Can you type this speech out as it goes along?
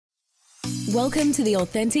Welcome to the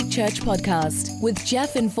Authentic Church Podcast with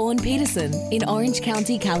Jeff and Fawn Peterson in Orange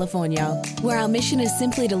County, California, where our mission is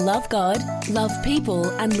simply to love God, love people,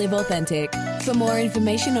 and live authentic. For more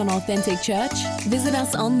information on Authentic Church, visit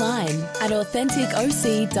us online at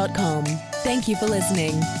AuthenticOC.com. Thank you for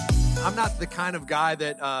listening. I'm not the kind of guy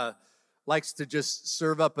that likes to just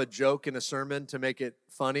serve up a joke in a sermon to make it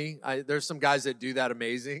funny. There's some guys that do that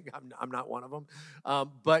amazing. I'm not one of them.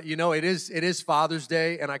 But you know, it is Father's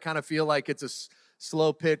Day, and I kind of feel like it's a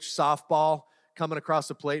slow pitch softball coming across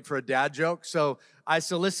the plate for a dad joke. So I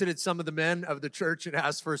solicited some of the men of the church and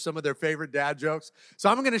asked for some of their favorite dad jokes. So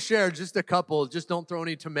I'm going to share just a couple. Just don't throw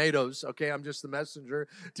any tomatoes, okay? I'm just the messenger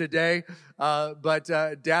today. But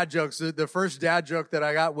dad jokes. The first dad joke that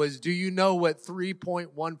I got was, do you know what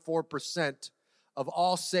 3.14% of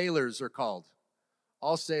all sailors are called?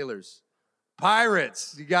 All sailors.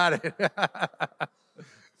 Pirates. You got it.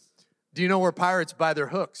 Do you know where pirates buy their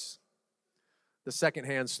hooks? The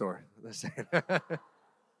secondhand store.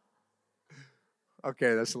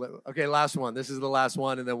 Okay, last one. This is the last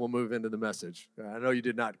one, and then we'll move into the message. I know you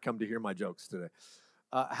did not come to hear my jokes today.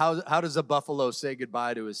 How does a buffalo say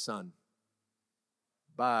goodbye to his son?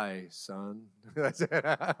 Bye, son. That's it.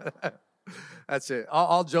 That's it.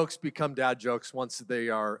 All jokes become dad jokes once they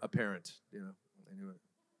are apparent. You know. Anyway.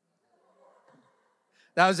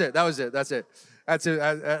 That's it.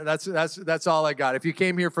 That's all I got. If you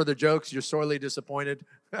came here for the jokes, you're sorely disappointed.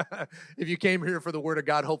 If you came here for the Word of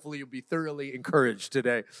God, hopefully you'll be thoroughly encouraged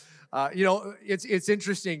today. It's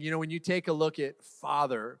interesting. You know, when you take a look at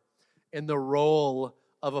father and the role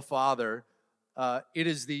of a father, it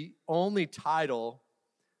is the only title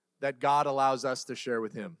that God allows us to share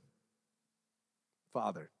with Him.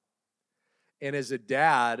 Father. And as a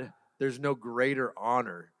dad, there's no greater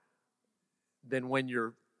honor than when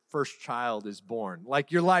your first child is born.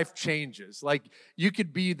 Like, your life changes. Like, you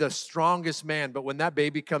could be the strongest man, but when that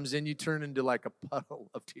baby comes in, you turn into like a puddle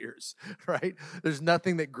of tears, right? There's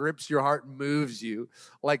nothing that grips your heart and moves you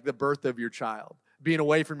like the birth of your child. Being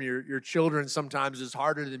away from your children sometimes is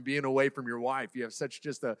harder than being away from your wife. You have such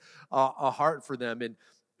just a heart for them.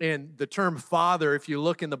 And the term father, if you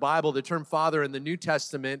look in the Bible, the term father in the New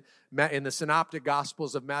Testament, in the synoptic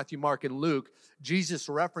gospels of Matthew, Mark, and Luke, Jesus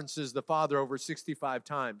references the father over 65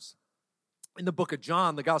 times. In the book of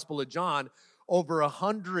John, the Gospel of John, over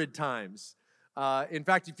 100 times. In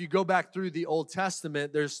fact, if you go back through the Old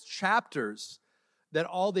Testament, there's chapters that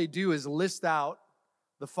all they do is list out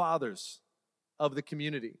the fathers of the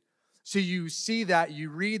community. So you see that, you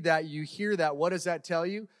read that, you hear that. What does that tell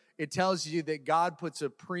you? It tells you that God puts a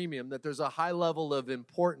premium, that there's a high level of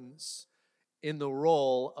importance in the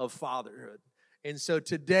role of fatherhood. And so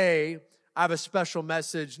today, I have a special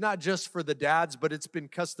message, not just for the dads, but it's been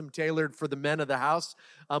custom tailored for the men of the house.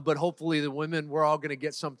 But hopefully the women, we're all going to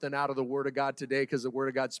get something out of the Word of God today, because the Word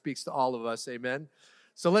of God speaks to all of us. Amen.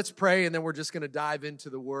 So let's pray, and then we're just going to dive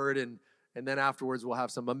into the Word, and then afterwards we'll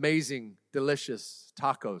have some amazing, delicious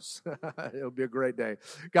tacos. It'll be a great day.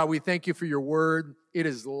 God, we thank you for your Word. It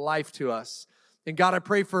is life to us. And God, I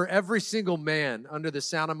pray for every single man under the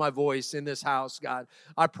sound of my voice in this house, God.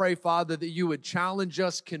 I pray, Father, that you would challenge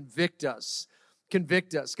us, convict us.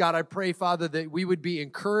 Convict us. God, I pray, Father, that we would be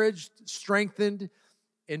encouraged, strengthened,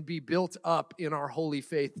 and be built up in our holy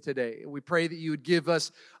faith today. We pray that you would give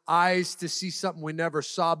us eyes to see something we never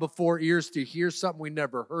saw before, ears to hear something we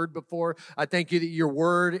never heard before. I thank you that your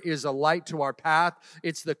word is a light to our path.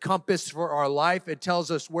 It's the compass for our life. It tells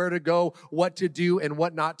us where to go, what to do, and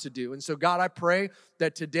what not to do. And so, God, I pray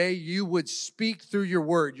that today you would speak through your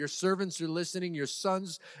word. Your servants are listening. Your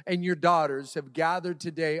sons and your daughters have gathered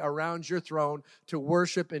today around your throne to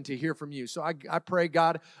worship and to hear from you. So I pray,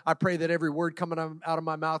 God, I pray that every word coming out of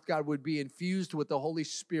my mouth, God, would be infused with the Holy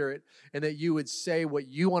Spirit, and that you would say what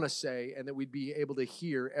you want to say, and that we'd be able to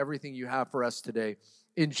hear everything you have for us today.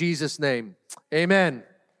 In Jesus' name, amen.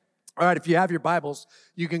 All right, if you have your Bibles,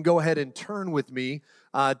 you can go ahead and turn with me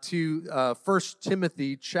to 1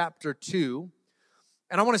 Timothy chapter 2.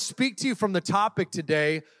 And I want to speak to you from the topic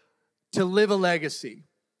today, to live a legacy.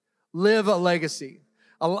 Live a legacy.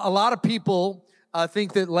 A lot of people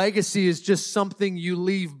think that legacy is just something you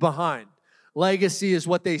leave behind. Legacy is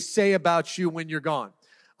what they say about you when you're gone.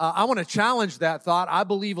 I want to challenge that thought. I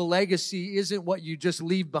believe a legacy isn't what you just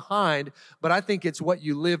leave behind, but I think it's what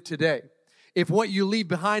you live today. If what you leave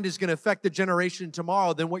behind is going to affect the generation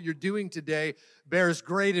tomorrow, then what you're doing today bears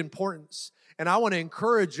great importance. And I want to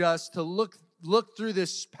encourage us to look through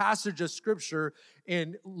this passage of Scripture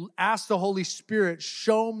and ask the Holy Spirit,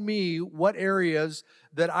 show me what areas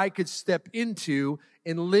that I could step into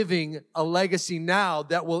and living a legacy now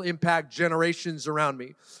that will impact generations around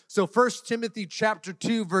me. So 1 Timothy chapter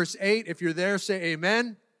 2, verse 8, if you're there, say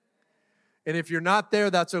amen. And if you're not there,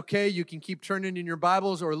 that's okay. You can keep turning in your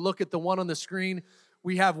Bibles or look at the one on the screen.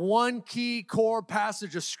 We have one key core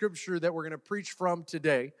passage of Scripture that we're going to preach from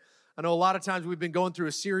today. I know a lot of times we've been going through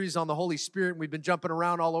a series on the Holy Spirit, and we've been jumping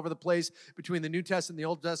around all over the place between the New Testament and the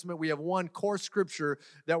Old Testament. We have one core Scripture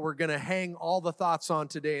that we're going to hang all the thoughts on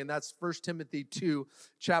today, and that's 1 Timothy 2,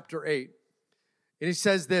 chapter 8. And he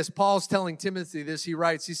says this, Paul's telling Timothy this, he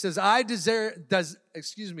writes, he says, I desire,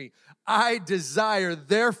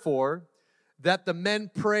 therefore, that the men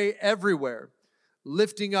pray everywhere,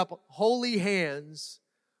 lifting up holy hands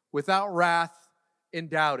without wrath and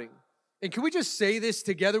doubting. And can we just say this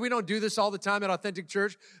together? We don't do this all the time at Authentic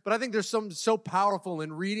Church, but I think there's something so powerful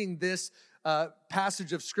in reading this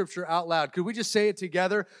passage of Scripture out loud. Could we just say it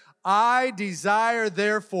together? I desire,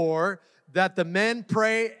 therefore, that the men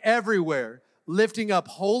pray everywhere, lifting up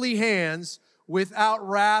holy hands without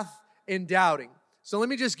wrath and doubting. So let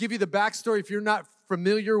me just give you the backstory if you're not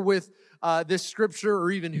familiar with this Scripture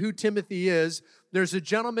or even who Timothy is. There's a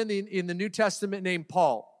gentleman in the New Testament named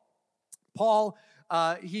Paul. Paul,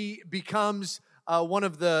 he becomes one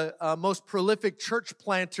of the most prolific church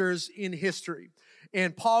planters in history.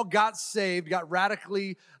 And Paul got saved, got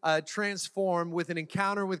radically transformed with an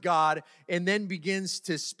encounter with God, and then begins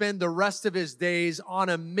to spend the rest of his days on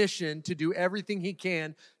a mission to do everything he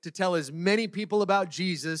can to tell as many people about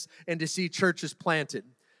Jesus and to see churches planted.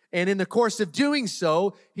 And in the course of doing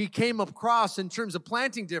so, he came across, in terms of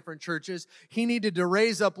planting different churches, he needed to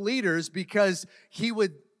raise up leaders because he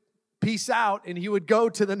would peace out and he would go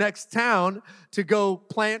to the next town to go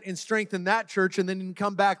plant and strengthen that church, and then he'd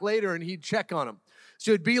come back later and he'd check on them.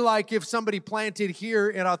 So it'd be like if somebody planted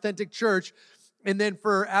here at Authentic Church, and then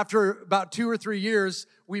after about 2 or 3 years,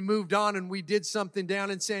 we moved on and we did something down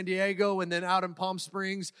in San Diego and then out in Palm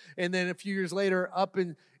Springs, and then a few years later up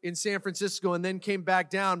in San Francisco, and then came back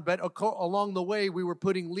down. But along the way, we were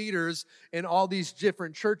putting leaders in all these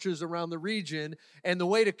different churches around the region, and the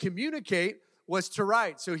way to communicate was to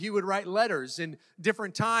write. So he would write letters, and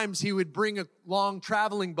different times he would bring along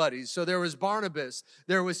traveling buddies. So there was Barnabas,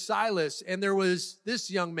 there was Silas, and there was this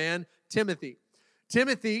young man, Timothy.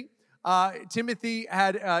 Timothy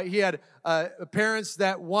had parents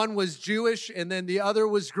that one was Jewish and then the other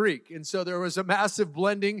was Greek, and so there was a massive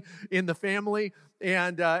blending in the family,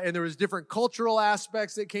 and there was different cultural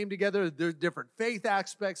aspects that came together. There's different faith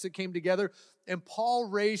aspects that came together, and Paul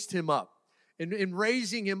raised him up. And in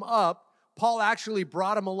raising him up, Paul actually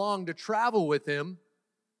brought him along to travel with him.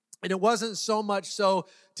 And it wasn't so much so,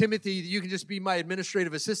 Timothy, you can just be my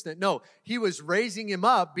administrative assistant. No, he was raising him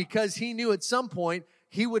up because he knew at some point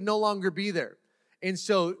he would no longer be there. And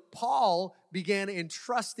so Paul began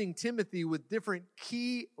entrusting Timothy with different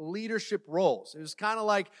key leadership roles. It was kind of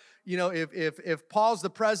like, if Paul's the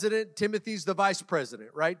president, Timothy's the vice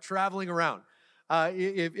president, right? Traveling around.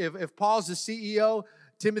 If Paul's the CEO,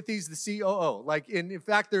 Timothy's the COO. In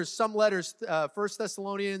fact, there's some letters, 1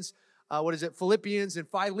 Thessalonians, Philippians and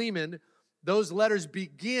Philemon, those letters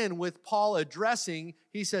begin with Paul addressing,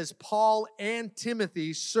 he says, Paul and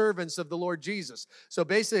Timothy, servants of the Lord Jesus. So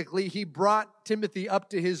basically, he brought Timothy up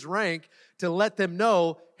to his rank to let them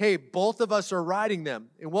know, hey, both of us are writing them.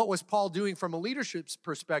 And what was Paul doing from a leadership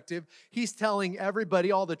perspective? He's telling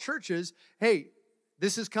everybody, all the churches, hey,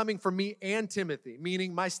 this is coming from me and Timothy,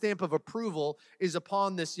 meaning my stamp of approval is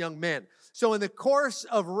upon this young man. So in the course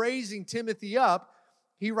of raising Timothy up,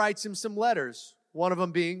 he writes him some letters, one of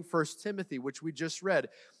them being 1 Timothy, which we just read.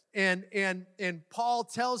 And Paul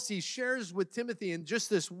he shares with Timothy in just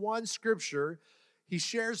this one scripture, he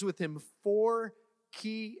shares with him 4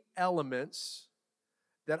 key elements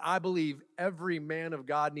that I believe every man of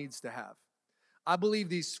God needs to have. I believe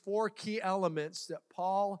these 4 key elements that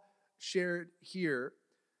Paul shared here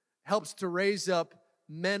helps to raise up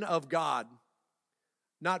men of God,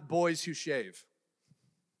 not boys who shave.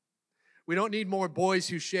 We don't need more boys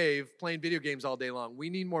who shave playing video games all day long. We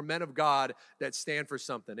need more men of God that stand for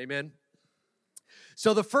something. Amen?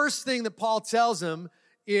 So the first thing that Paul tells him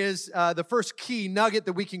is the first key nugget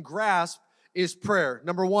that we can grasp is prayer.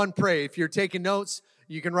 Number 1, pray. If you're taking notes,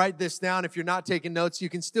 you can write this down. If you're not taking notes, you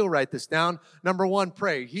can still write this down. Number 1,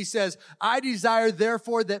 pray. He says, I desire,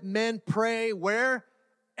 therefore, that men pray where?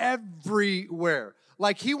 Everywhere.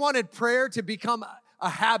 Like he wanted prayer to become a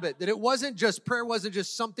habit, that prayer wasn't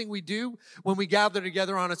just something we do when we gather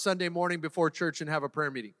together on a Sunday morning before church and have a prayer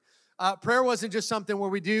meeting. Prayer wasn't just something where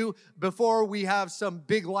we do before we have some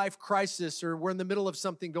big life crisis or we're in the middle of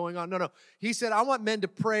something going on. No. He said, I want men to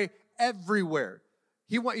pray everywhere.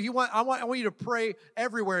 I want you to pray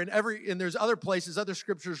everywhere, and there's other places, other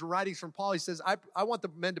scriptures, writings from Paul. He says, I want the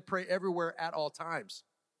men to pray everywhere at all times.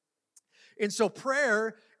 And so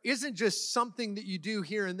prayer isn't just something that you do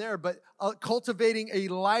here and there, but cultivating a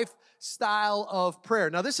lifestyle of prayer.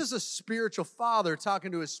 Now, this is a spiritual father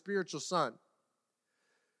talking to his spiritual son.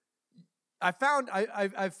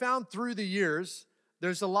 I've found through the years,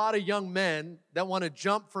 there's a lot of young men that want to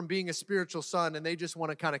jump from being a spiritual son, and they just want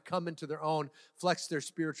to kind of come into their own, flex their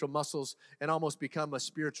spiritual muscles, and almost become a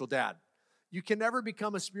spiritual dad. You can never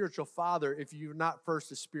become a spiritual father if you're not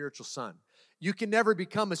first a spiritual son. You can never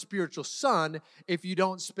become a spiritual son if you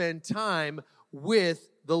don't spend time with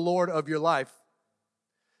the Lord of your life.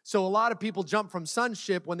 So a lot of people jump from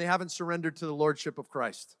sonship when they haven't surrendered to the lordship of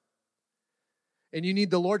Christ. And you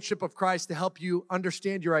need the lordship of Christ to help you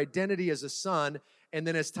understand your identity as a son. And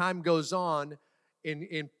then as time goes on,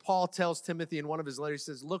 and Paul tells Timothy in one of his letters,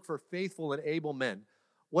 he says, look for faithful and able men.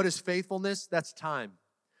 What is faithfulness? That's time.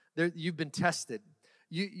 You've been tested.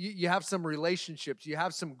 You have some relationships. You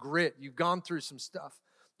have some grit. You've gone through some stuff.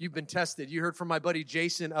 You've been tested. You heard from my buddy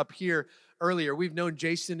Jason up here earlier. We've known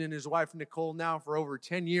Jason and his wife Nicole now for over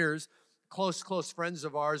 10 years. Close friends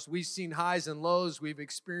of ours. We've seen highs and lows. We've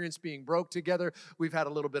experienced being broke together. We've had a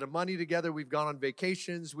little bit of money together. We've gone on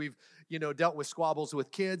vacations. We've, dealt with squabbles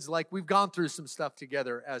with kids. Like, we've gone through some stuff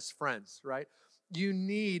together as friends, right? You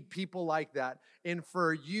need people like that. And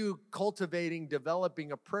for you cultivating,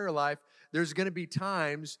 developing a prayer life, there's going to be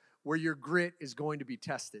times where your grit is going to be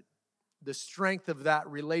tested. The strength of that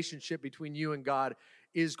relationship between you and God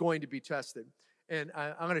is going to be tested. And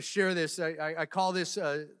I'm going to share this. I call this,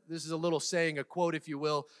 this is a little saying, a quote, if you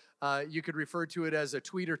will. You could refer to it as a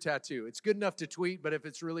tweeter tattoo. It's good enough to tweet, but if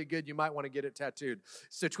it's really good, you might want to get it tattooed.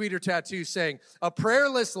 It's a tweeter tattoo saying, a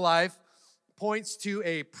prayerless life points to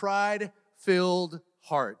a pride-filled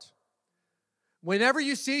heart. Whenever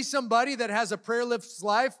you see somebody that has a prayerless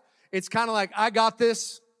life, it's kind of like, I got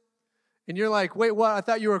this. And you're like, wait, what? I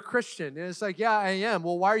thought you were a Christian. And it's like, yeah, I am.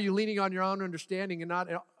 Well, why are you leaning on your own understanding and not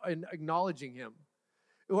acknowledging him?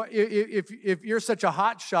 If you're such a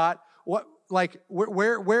hot shot,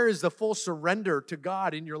 where is the full surrender to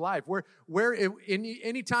God in your life?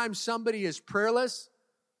 Anytime somebody is prayerless,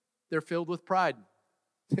 they're filled with pride,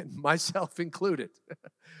 myself included.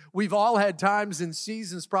 We've all had times and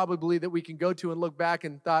seasons probably that we can go to and look back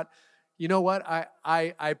and thought, you know what?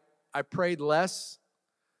 I prayed less.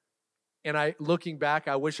 And looking back,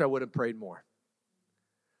 I wish I would have prayed more.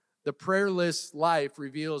 The prayerless life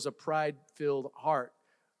reveals a pride-filled heart.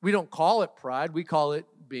 We don't call it pride. We call it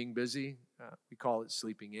being busy. We call it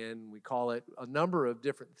sleeping in. We call it a number of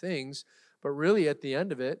different things. But really, at the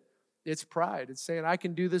end of it, it's pride. It's saying, I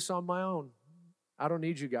can do this on my own. I don't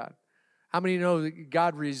need you, God. How many know that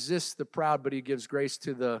God resists the proud, but he gives grace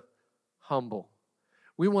to the humble?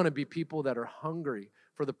 We want to be people that are hungry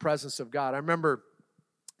for the presence of God. I remember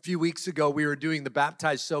a few weeks ago, we were doing the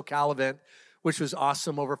Baptized SoCal event, which was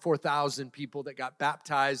awesome. Over 4,000 people that got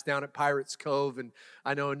baptized down at Pirates Cove. And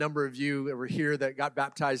I know a number of you that were here that got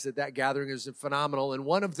baptized at that gathering. It was phenomenal. And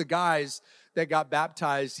one of the guys that got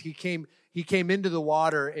baptized, he came into the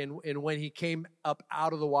water. And when he came up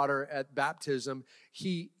out of the water at baptism,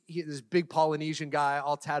 he this big Polynesian guy,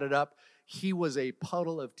 all tatted up, he was a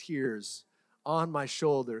puddle of tears on my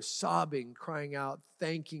shoulder, sobbing, crying out,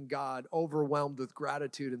 thanking God, overwhelmed with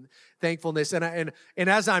gratitude and thankfulness. And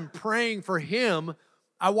as I'm praying for him,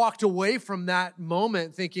 I walked away from that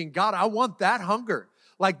moment thinking, God, I want that hunger.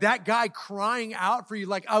 Like that guy crying out for you.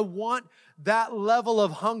 Like, I want that level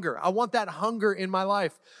of hunger. I want that hunger in my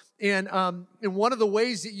life. And one of the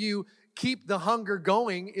ways that you keep the hunger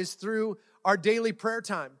going is through our daily prayer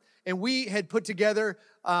time. And we had put together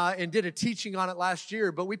and did a teaching on it last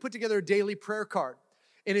year, but we put together a daily prayer card.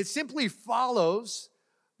 And it simply follows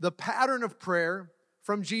the pattern of prayer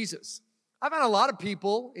from Jesus. I've had a lot of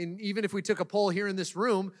people, and even if we took a poll here in this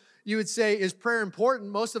room, you would say, is prayer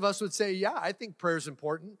important? Most of us would say, yeah, I think prayer is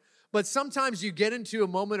important. But sometimes you get into a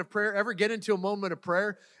moment of prayer, ever get into a moment of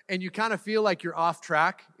prayer, and you kind of feel like you're off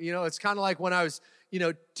track. It's kind of like when I was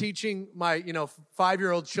teaching my,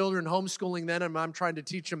 5-year-old children, homeschooling them, and I'm trying to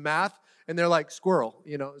teach them math, and they're like, squirrel,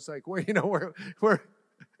 it's like, we're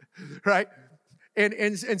right?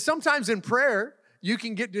 And sometimes in prayer, you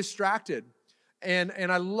can get distracted. And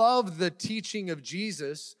I love the teaching of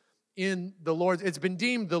Jesus in the Lord's, it's been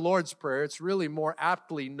deemed the Lord's Prayer. It's really more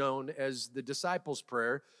aptly known as the disciples'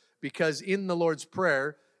 prayer, because in the Lord's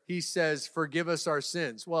Prayer, he says, forgive us our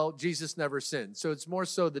sins. Well, Jesus never sinned. So it's more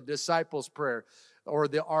so the disciples' prayer, or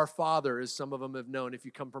the Our Father, as some of them have known if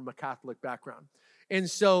you come from a Catholic background. And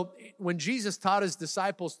so when Jesus taught his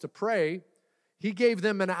disciples to pray, he gave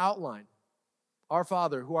them an outline Our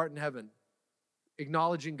Father who art in heaven,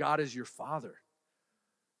 acknowledging God as your Father.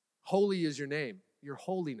 Holy is your name, your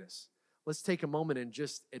holiness. Let's take a moment and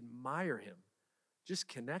just admire him. Just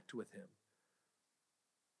connect with him.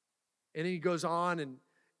 And then he goes on and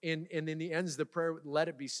then he ends the prayer, let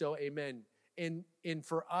it be so, amen. And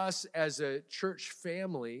for us as a church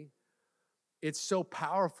family, it's so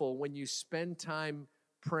powerful when you spend time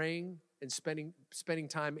praying and spending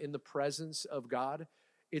time in the presence of God.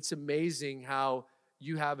 It's amazing how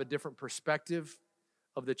you have a different perspective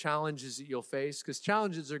of the challenges that you'll face, because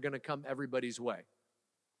challenges are going to come everybody's way.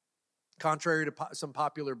 Contrary to some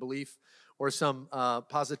popular belief or some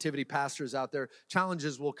positivity pastors out there,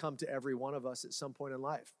 challenges will come to every one of us at some point in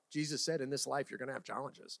life. Jesus said, in this life, you're going to have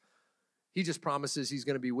challenges. He just promises he's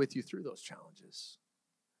going to be with you through those challenges.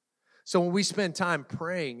 So when we spend time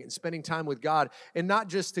praying and spending time with God, and not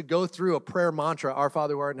just to go through a prayer mantra, our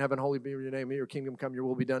Father who art in heaven, holy be your name, your kingdom come, your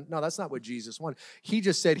will be done. No, that's not what Jesus wanted. He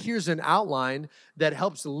just said, here's an outline that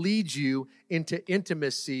helps lead you into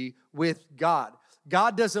intimacy with God.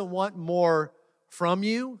 God doesn't want more from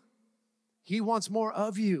you. He wants more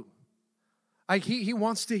of you. Like he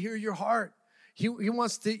wants to hear your heart. He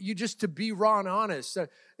wants you just to be raw and honest.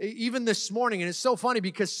 Even this morning, and it's so funny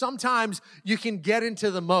because sometimes you can get into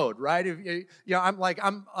the mode, right? I'm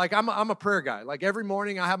a prayer guy. Like every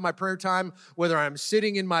morning, I have my prayer time. Whether I'm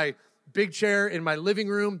sitting in my big chair in my living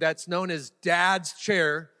room, that's known as Dad's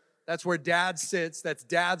chair. That's where Dad sits. That's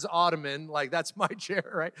Dad's ottoman. Like that's my chair,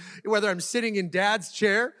 right? Whether I'm sitting in Dad's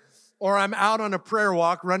chair or I'm out on a prayer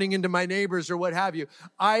walk, running into my neighbors or what have you,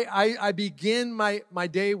 I begin my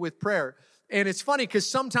day with prayer. And it's funny because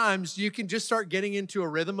sometimes you can just start getting into a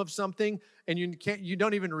rhythm of something and you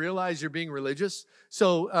don't even realize you're being religious.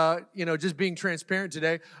 So, just being transparent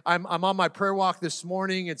today, I'm on my prayer walk this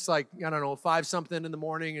morning. It's like, 5 something in the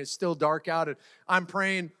morning. It's still dark out and I'm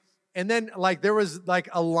praying. And then there was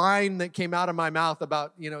a line that came out of my mouth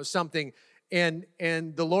about, something. And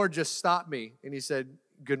the Lord just stopped me and he said,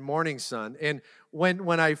 good morning, son. And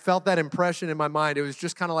when I felt that impression in my mind, it was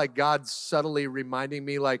just kind of like God subtly reminding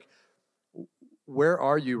me where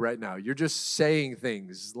are you right now? You're just saying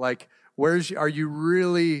things. Are you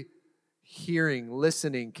really hearing,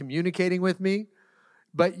 listening, communicating with me?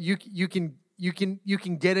 But you can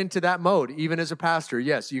get into that mode, even as a pastor.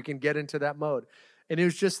 Yes, you can get into that mode. And it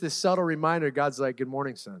was just this subtle reminder. God's like, good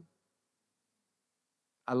morning, son.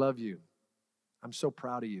 I love you. I'm so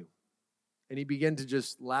proud of you. And he began to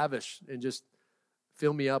just lavish and just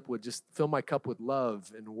fill my cup with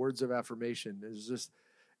love and words of affirmation. It was just,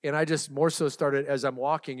 and I just more so started, as I'm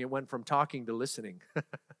walking, it went from talking to listening.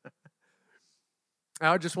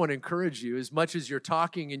 I just want to encourage you, as much as you're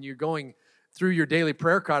talking and you're going through your daily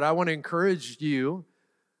prayer card, I want to encourage you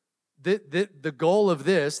that the goal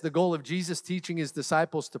of Jesus teaching his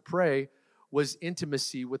disciples to pray was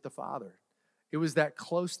intimacy with the Father. It was that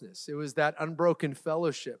closeness. It was that unbroken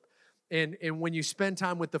fellowship. And when you spend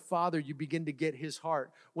time with the Father, you begin to get his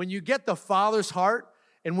heart. When you get the Father's heart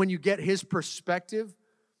and when you get his perspective,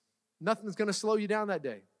 nothing's going to slow you down that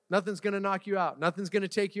day. Nothing's going to knock you out. Nothing's going to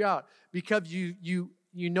take you out because you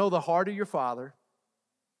know the heart of your Father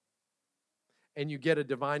and you get a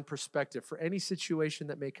divine perspective for any situation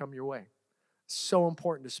that may come your way. It's so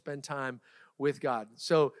important to spend time with God.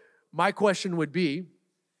 So my question would be,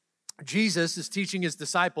 Jesus is teaching his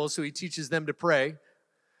disciples, so he teaches them to pray,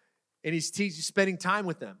 and he's spending time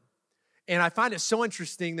with them. And I find it so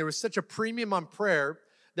interesting. There was such a premium on prayer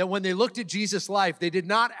that when they looked at Jesus' life, they did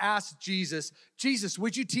not ask Jesus,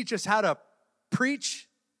 would you teach us how to preach?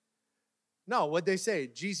 No, what'd they say?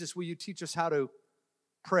 Jesus, will you teach us how to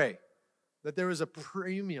pray? That there was a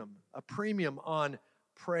premium on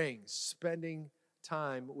praying, spending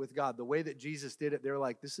time with God. The way that Jesus did it, they were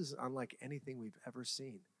like, this is unlike anything we've ever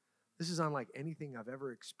seen. This is unlike anything I've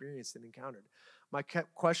ever experienced and encountered. My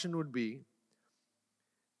question would be,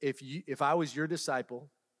 if I was your disciple,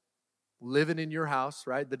 living in your house,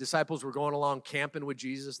 right? The disciples were going along camping with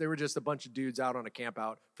Jesus. They were just a bunch of dudes out on a camp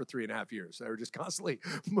out for 3.5 years. They were just constantly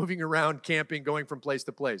moving around, camping, going from place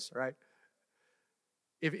to place, right?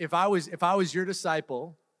 If I was your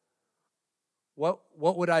disciple, what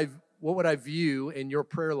would I view in your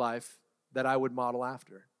prayer life that I would model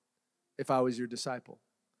after if I was your disciple?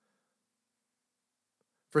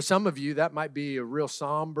 For some of you, that might be a real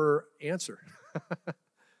somber answer.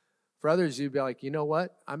 For others, you'd be like, you know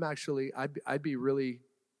what? I'd be really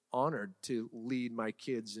honored to lead my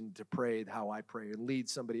kids and to pray how I pray and lead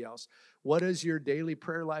somebody else. What does your daily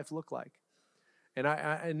prayer life look like?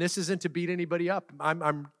 And this isn't to beat anybody up.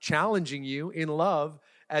 I'm challenging you in love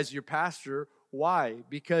as your pastor. Why?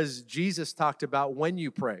 Because Jesus talked about when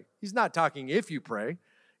you pray. He's not talking if you pray.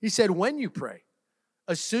 He said when you pray.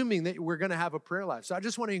 assuming that we're going to have a prayer life. So I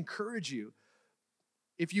just want to encourage you.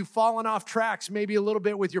 If you've fallen off tracks, maybe a little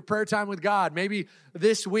bit with your prayer time with God, maybe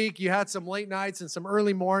this week you had some late nights and some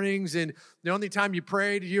early mornings, and the only time you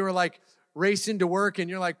prayed, you were like racing to work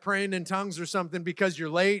and you're like praying in tongues or something because you're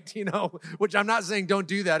late, which I'm not saying don't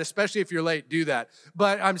do that, especially if you're late, do that.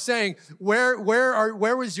 But I'm saying, where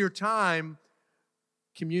was your time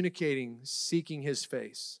communicating, seeking his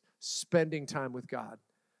face, spending time with God,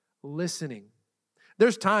 listening?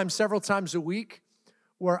 There's times, several times a week,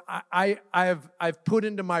 where I've put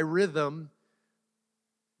into my rhythm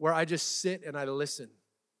where I just sit and I listen.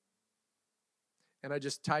 And I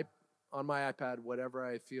just type on my iPad whatever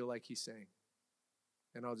I feel like he's saying.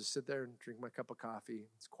 And I'll just sit there and drink my cup of coffee.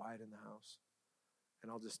 It's quiet in the house.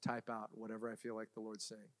 And I'll just type out whatever I feel like the Lord's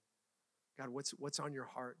saying. God, what's on your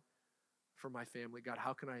heart for my family? God,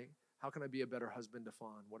 how can I be a better husband to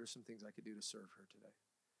Fawn? What are some things I could do to serve her today?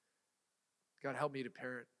 God, help me to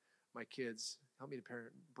parent my kids. Help me to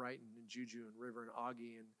parent Brighton and Juju and River and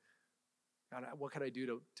Augie. And God, what can I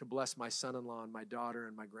do to bless my son-in-law and my daughter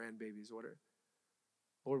and my grandbabies? Lord,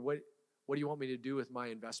 what do you want me to do with my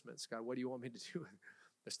investments? God, what do you want me to do?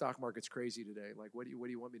 The stock market's crazy today. Like, what do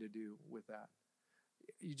you want me to do with that?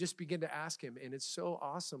 You just begin to ask him, and it's so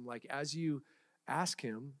awesome. Like, as you ask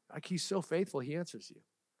him, like, he's so faithful, he answers you.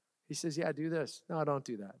 He says, yeah, do this. No, don't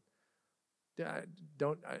do that.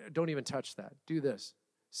 Don't even touch that. Do this.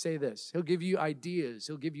 Say this. He'll give you ideas.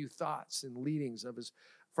 He'll give you thoughts and leadings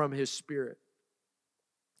from his Spirit.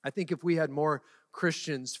 I think if we had more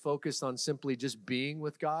Christians focused on simply just being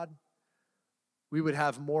with God, we would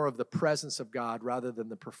have more of the presence of God rather than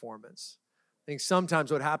the performance. I think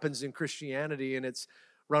sometimes what happens in Christianity, and it's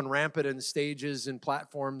run rampant in stages and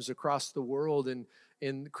platforms across the world and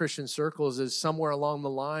in Christian circles, is somewhere along the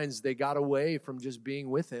lines they got away from just being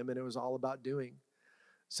with him, and it was all about doing.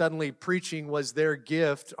 Suddenly, preaching was their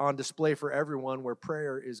gift on display for everyone, where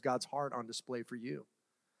prayer is God's heart on display for you.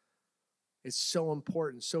 It's so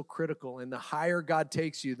important, so critical. And the higher God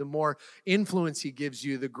takes you, the more influence he gives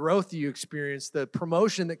you, the growth you experience, the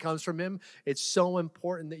promotion that comes from him. It's so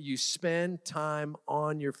important that you spend time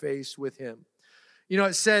on your face with him.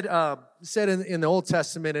 It said in the Old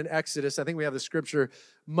Testament in Exodus, I think we have the scripture,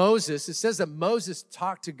 it says that Moses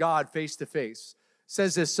talked to God face to face.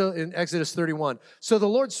 Says this so in Exodus 31. So the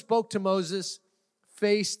Lord spoke to Moses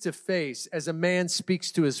face to face as a man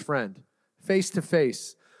speaks to his friend, face to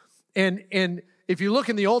face. And if you look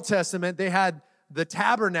in the Old Testament, they had the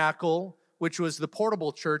tabernacle, which was the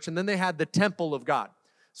portable church, and then they had the temple of God.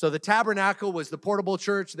 So the tabernacle was the portable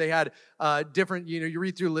church. They had different, you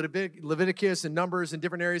read through Leviticus and Numbers and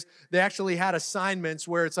different areas. They actually had assignments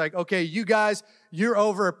where it's like, okay, you guys, you're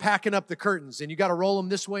over packing up the curtains, and you got to roll them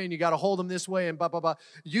this way, and you got to hold them this way, and blah, blah, blah.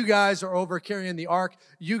 You guys are over carrying the ark.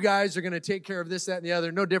 You guys are going to take care of this, that, and the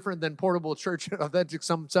other. No different than portable church authentic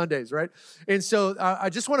some Sundays, right? And so I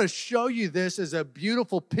just want to show you this as a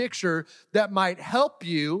beautiful picture that might help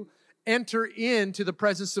you enter into the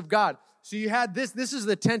presence of God. So you had this is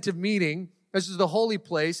the tent of meeting. This is the holy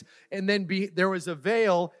place. And then there was a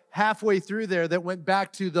veil halfway through there that went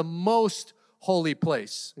back to the most holy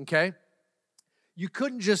place, okay? You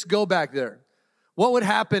couldn't just go back there. What would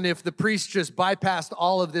happen if the priest just bypassed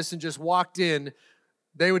all of this and just walked in?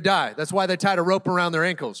 They would die. That's why they tied a rope around their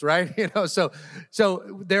ankles, right? So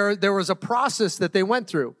there was a process that they went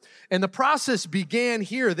through. And the process began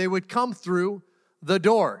here. They would come through the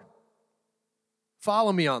door.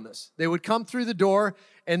 Follow me on this. They would come through the door,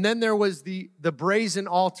 and then there was the brazen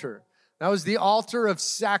altar. That was the altar of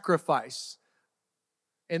sacrifice.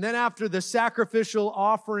 And then after the sacrificial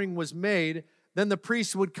offering was made, then the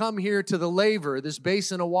priest would come here to the laver, this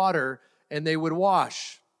basin of water, and they would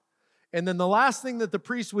wash. And then the last thing that the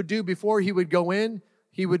priest would do before he would go in,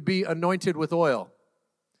 he would be anointed with oil.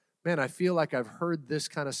 Man, I feel like I've heard this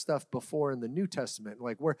kind of stuff before in the New Testament.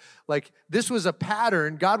 This was a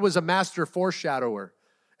pattern. God was a master foreshadower.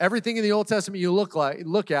 Everything in the Old Testament you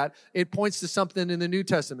look at, it points to something in the New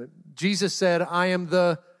Testament. Jesus said, I am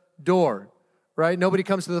the door, right? Nobody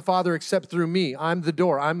comes to the Father except through me. I'm the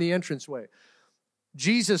door. I'm the entranceway.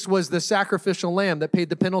 Jesus was the sacrificial lamb that paid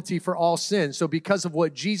the penalty for all sin. So because of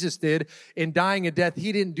what Jesus did in dying a death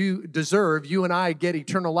he didn't deserve, you and I get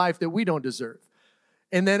eternal life that we don't deserve.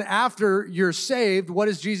 And then after you're saved, what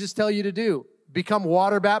does Jesus tell you to do? Become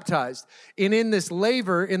water baptized. And in this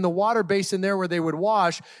laver, in the water basin there where they would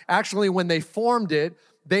wash, actually when they formed it,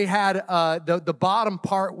 they had the bottom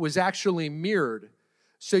part was actually mirrored.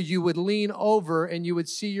 So you would lean over and you would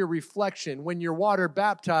see your reflection. When you're water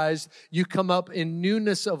baptized, you come up in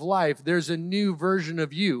newness of life. There's a new version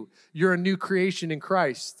of you. You're a new creation in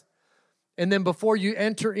Christ. And then before you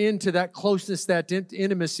enter into that closeness, that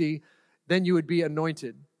intimacy, then you would be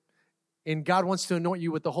anointed. And God wants to anoint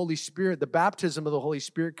you with the Holy Spirit, the baptism of the Holy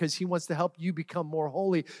Spirit, because he wants to help you become more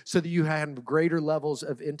holy so that you have greater levels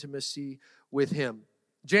of intimacy with him.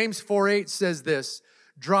 James 4:8 says this,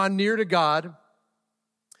 draw near to God,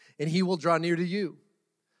 and he will draw near to you.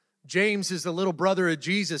 James is the little brother of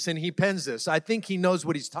Jesus, and he pens this. I think he knows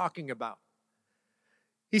what he's talking about.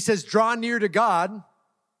 He says, draw near to God,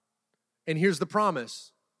 and here's the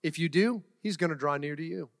promise. If you do, he's going to draw near to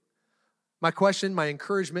you. My question, my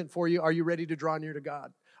encouragement for you, are you ready to draw near to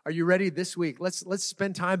God? Are you ready this week? Let's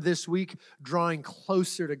spend time this week drawing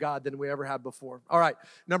closer to God than we ever have before. All right,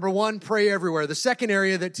 number one, pray everywhere. The second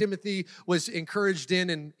area that Timothy was encouraged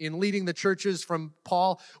in leading the churches from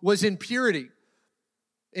Paul was in purity.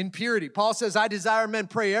 In purity. Paul says, I desire men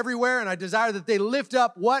pray everywhere, and I desire that they lift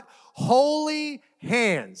up what? Holy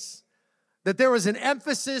hands. That there was an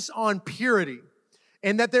emphasis on purity,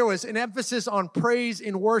 and that there was an emphasis on praise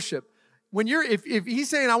in worship. If he's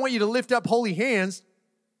saying, I want you to lift up holy hands,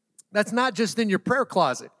 that's not just in your prayer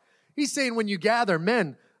closet. He's saying when you gather,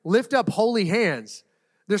 men, lift up holy hands.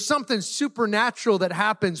 There's something supernatural that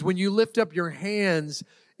happens when you lift up your hands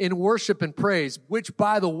in worship and praise, which,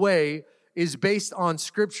 by the way, is based on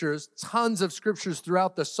scriptures. Tons of scriptures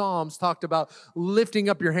throughout the Psalms talked about lifting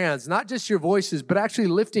up your hands, not just your voices, but actually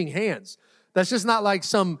lifting hands. That's just not like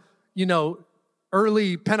some,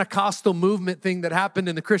 early Pentecostal movement thing that happened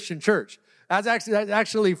in the Christian church. That's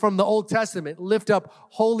actually from the Old Testament. Lift up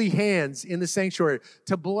holy hands in the sanctuary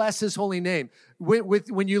to bless his holy name.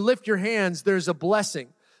 When you lift your hands, there's a blessing.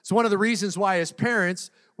 It's one of the reasons why as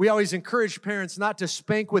parents, we always encourage parents not to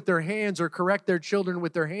spank with their hands or correct their children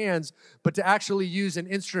with their hands, but to actually use an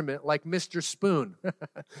instrument like Mr. Spoon.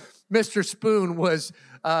 Mr. Spoon was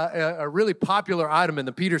a really popular item in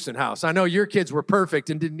the Peterson house. I know your kids were perfect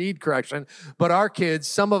and didn't need correction, but our kids,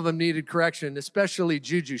 some of them needed correction, especially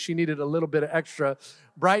Juju. She needed a little bit of extra.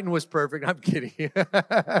 Brighton was perfect. I'm kidding.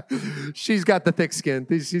 She's got the thick skin.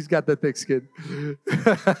 She's got the thick skin.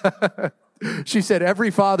 She said, every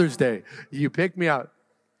Father's Day, you pick me out.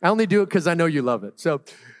 I only do it because I know you love it. So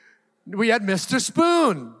we had Mr.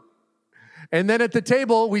 Spoon. And then at the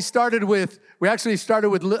table, we actually started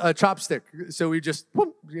with a chopstick. So we just,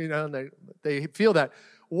 they feel that.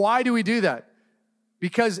 Why do we do that?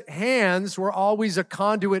 Because hands were always a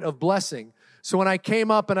conduit of blessing. So when I came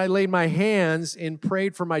up and I laid my hands and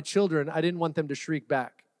prayed for my children, I didn't want them to shriek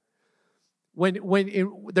back. We've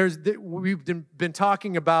been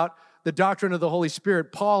talking about the doctrine of the Holy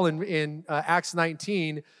Spirit. Paul in Acts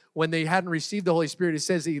 19, when they hadn't received the Holy Spirit, it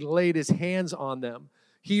says he laid his hands on them.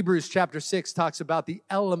 Hebrews chapter 6 talks about the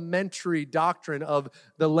elementary doctrine of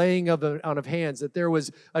the laying on of hands, that there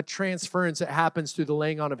was a transference that happens through the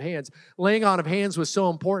laying on of hands. Laying on of hands was so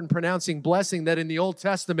important, pronouncing blessing, that in the Old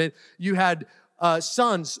Testament, you had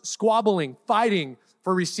sons squabbling, fighting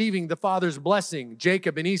for receiving the father's blessing,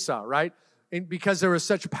 Jacob and Esau, right? And because there was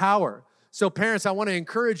such power. So parents, I want to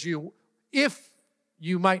encourage you, if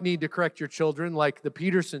you might need to correct your children like the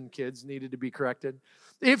Peterson kids needed to be corrected,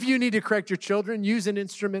 if you need to correct your children, use an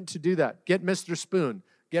instrument to do that. Get Mr. Spoon,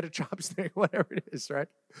 get a chopstick, whatever it is, right?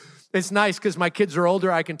 It's nice because my kids are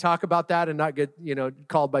older. I can talk about that and not get,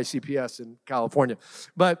 called by CPS in California.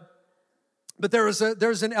 But there's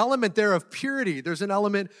an element there of purity. There's an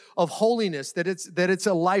element of holiness, that it's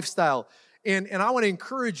a lifestyle. And I want to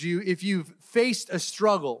encourage you, if you've faced a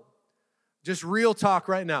struggle, just real talk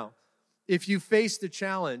right now. If you faced a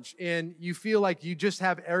challenge and you feel like you just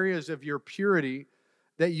have areas of your purity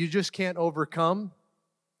that you just can't overcome,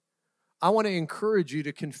 I want to encourage you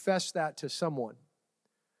to confess that to someone.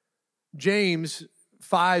 James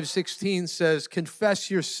 5:16 says, confess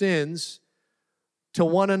your sins to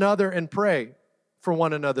one another and pray for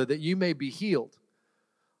one another that you may be healed.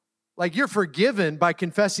 Like, you're forgiven by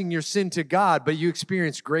confessing your sin to God, but you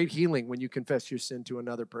experience great healing when you confess your sin to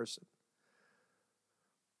another person.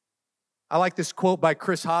 I like this quote by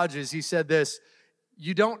Chris Hodges. He said this,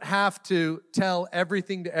 you don't have to tell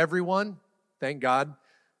everything to everyone, thank God,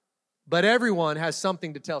 but everyone has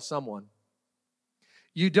something to tell someone.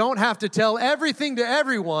 You don't have to tell everything to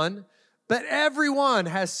everyone, but everyone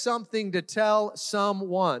has something to tell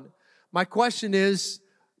someone. My question is,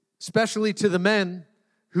 especially to the men,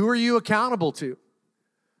 who are you accountable to?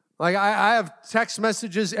 Like, I have text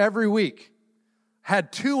messages every week.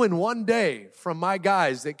 Had 2 in one day from my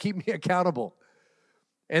guys that keep me accountable.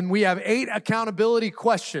 And we have 8 accountability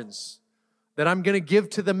questions that I'm going to give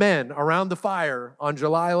to the men around the fire on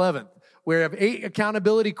July 11th. We have 8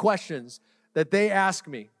 accountability questions that they ask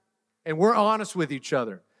me. And we're honest with each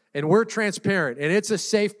other. And we're transparent. And it's a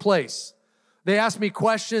safe place. They ask me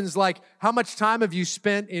questions like, how much time have you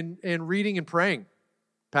spent in reading and praying,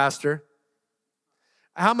 Pastor?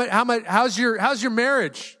 How's your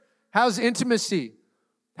marriage? How's intimacy?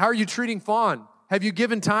 How are you treating Fawn? Have you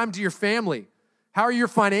given time to your family? How are your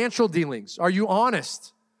financial dealings? Are you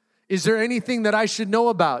honest? Is there anything that I should know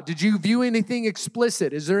about? Did you view anything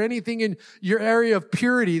explicit? Is there anything in your area of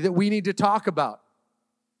purity that we need to talk about?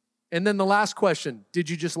 And then the last question, did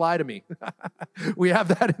you just lie to me? We have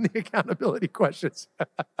that in the accountability questions.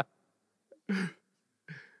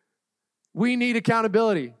 We need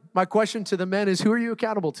accountability. My question to the men is, who are you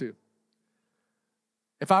accountable to?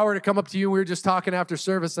 If I were to come up to you and we were just talking after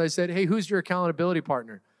service, and I said, hey, who's your accountability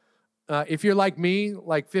partner? If you're like me,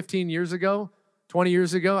 like 15 years ago, 20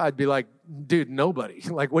 years ago, I'd be like, dude, nobody.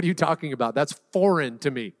 Like, what are you talking about? That's foreign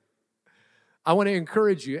to me. I want to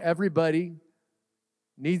encourage you, everybody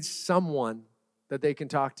needs someone that they can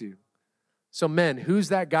talk to. So men, who's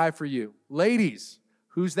that guy for you? Ladies,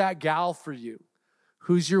 who's that gal for you?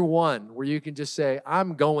 Who's your one where you can just say,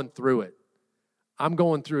 I'm going through it. I'm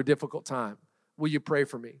going through a difficult time. Will you pray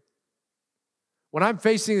for me? When I'm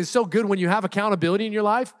facing, it's so good when you have accountability in your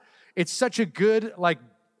life. It's such a good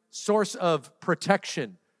source of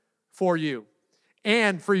protection for you.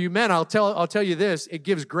 And for you men, I'll tell you this, it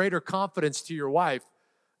gives greater confidence to your wife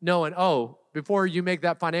knowing, oh, before you make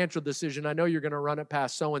that financial decision, I know you're going to run it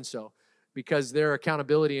past so-and-so because their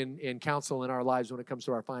accountability and counsel in our lives when it comes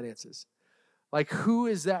to our finances. Like, who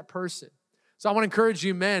is that person? So I want to encourage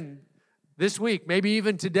you men this week, maybe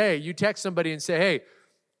even today, you text somebody and say, hey,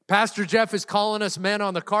 Pastor Jeff is calling us men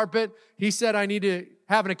on the carpet. He said I need to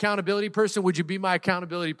have an accountability person. Would you be my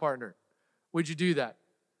accountability partner? Would you do that?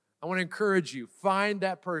 I want to encourage you. Find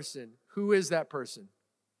that person. Who is that person?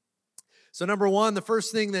 So number one, the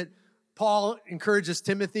first thing that Paul encourages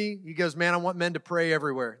Timothy, he goes, man, I want men to pray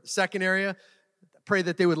everywhere. The second area, pray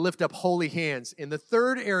that they would lift up holy hands. And the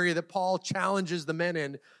third area that Paul challenges the men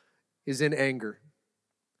in is in anger.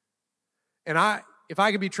 And if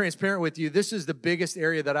I can be transparent with you, this is the biggest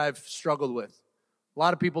area that I've struggled with. A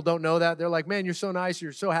lot of people don't know that. They're like, man, you're so nice.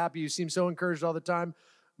 You're so happy. You seem so encouraged all the time.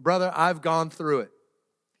 Brother, I've gone through it.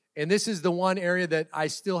 And this is the one area that I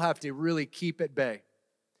still have to really keep at bay.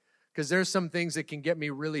 Because there's some things that can get me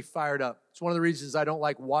really fired up. It's one of the reasons I don't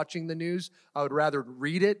like watching the news. I would rather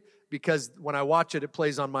read it because when I watch it, it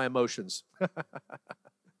plays on my emotions.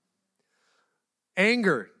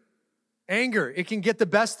 Anger, it can get the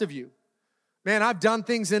best of you. Man, I've done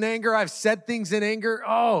things in anger. I've said things in anger.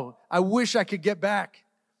 Oh, I wish I could get back.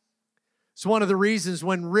 It's one of the reasons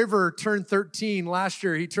when River turned 13 last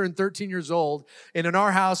year, he turned 13 years old. And in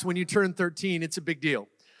our house, when you turn 13, it's a big deal.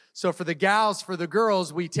 So for the gals, for the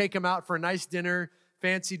girls, we take them out for a nice dinner,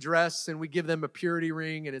 fancy dress, and we give them a purity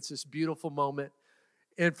ring, and it's this beautiful moment.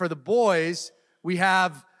 And for the boys, we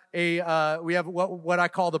have what I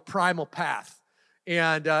call the primal path.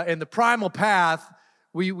 And in the primal path,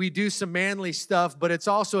 we do some manly stuff, but it's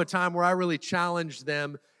also a time where I really challenge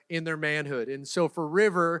them in their manhood. And so for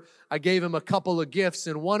River, I gave him a couple of gifts,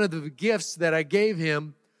 and one of the gifts that I gave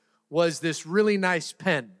him was this really nice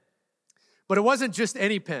pen. But it wasn't just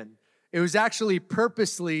any pen. It was actually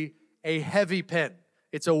purposely a heavy pen.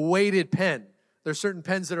 It's a weighted pen. There's certain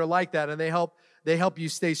pens that are like that, and they help you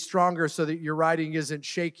stay stronger so that your writing isn't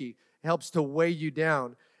shaky. It helps to weigh you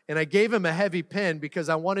down. And I gave him a heavy pen because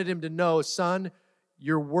I wanted him to know, son,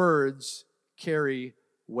 your words carry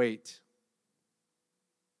weight.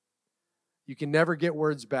 You can never get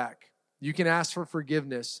words back. You can ask for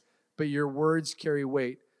forgiveness, but your words carry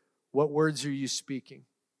weight. What words are you speaking?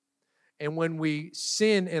 And when we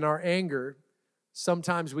sin in our anger,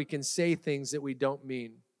 sometimes we can say things that we don't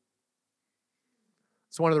mean.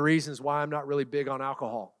 It's one of the reasons why I'm not really big on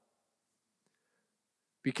alcohol.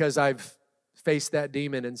 Because I've faced that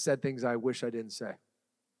demon and said things I wish I didn't say.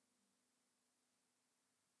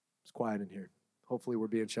 It's quiet in here. Hopefully we're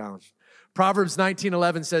being challenged. Proverbs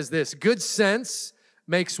 19:11 says this, good sense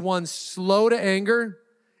makes one slow to anger,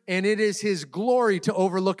 and it is his glory to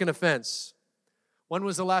overlook an offense. When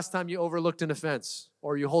was the last time you overlooked an offense?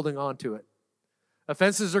 Or are you holding on to it?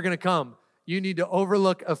 Offenses are going to come. You need to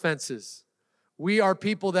overlook offenses. We are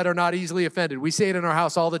people that are not easily offended. We say it in our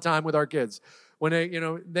house all the time with our kids.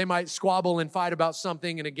 When they might squabble and fight about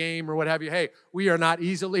something in a game or what have you. Hey, we are not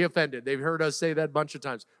easily offended. They've heard us say that a bunch of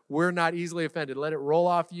times. We're not easily offended. Let it roll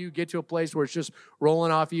off you. Get to a place where it's just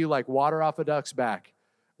rolling off you like water off a duck's back.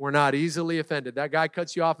 We're not easily offended. That guy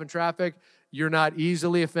cuts you off in traffic. You're not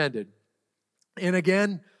easily offended. And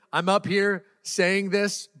again, I'm up here saying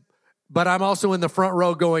this, but I'm also in the front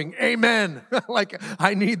row going, amen. Like,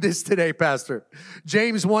 I need this today, Pastor.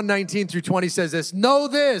 James 1:19 through 20 says this, know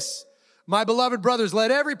this, My beloved brothers, let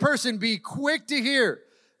every person be quick to hear,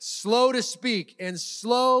 slow to speak, and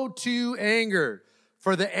slow to anger.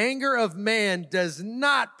 For the anger of man does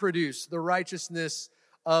not produce the righteousness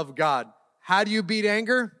of God. How do you beat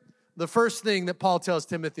anger? The first thing that Paul tells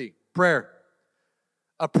Timothy, prayer.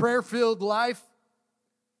 A prayer-filled life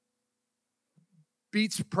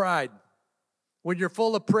beats pride. When you're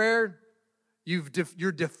full of prayer,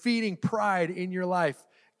 you're defeating pride in your life.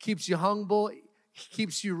 Keeps you humble,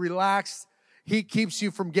 keeps you relaxed. He keeps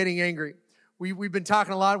you from getting angry. We've been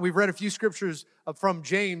talking a lot. We've read a few scriptures from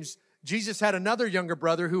James. Jesus had another younger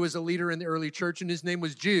brother who was a leader in the early church, and his name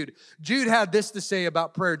was Jude. Jude had this to say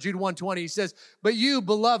about prayer. Jude 1:20, he says, "But you,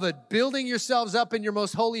 beloved, building yourselves up in your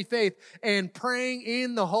most holy faith and praying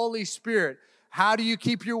in the Holy Spirit." How do you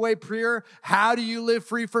keep your way pure? How do you live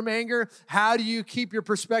free from anger? How do you keep your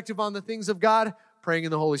perspective on the things of God? Praying in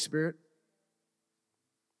the Holy Spirit.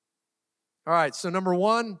 All right, so number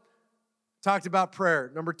 1, talked about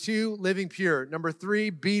prayer. Number 2, living pure. Number 3,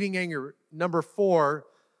 beating anger. Number 4,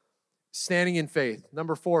 standing in faith.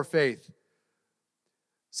 Number 4, faith.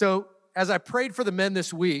 So as I prayed for the men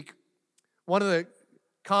this week, one of the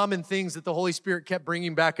common things that the Holy Spirit kept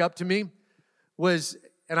bringing back up to me was,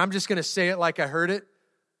 and I'm just going to say it like I heard it,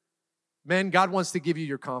 men, God wants to give you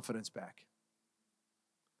your confidence back.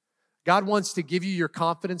 God wants to give you your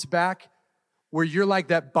confidence back where you're like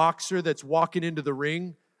that boxer that's walking into the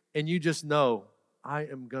ring and you just know, I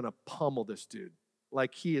am going to pummel this dude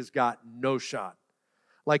like he has got no shot.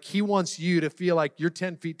 Like he wants you to feel like you're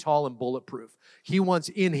 10 feet tall and bulletproof. He wants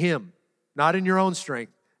in him, not in your own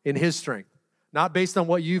strength, in his strength. Not based on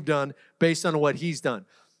what you've done, based on what he's done.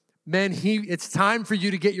 Men, it's time for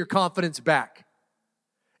you to get your confidence back.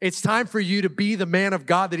 It's time for you to be the man of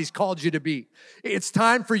God that he's called you to be. It's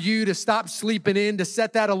time for you to stop sleeping in, to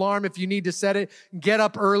set that alarm if you need to set it, get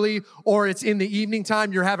up early, or it's in the evening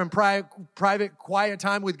time, you're having private, quiet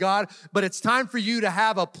time with God. But it's time for you to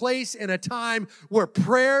have a place and a time where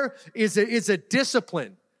prayer is a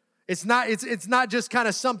discipline. It's not just kind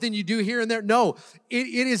of something you do here and there. No, it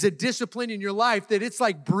is a discipline in your life that it's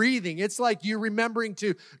like breathing. It's like you remembering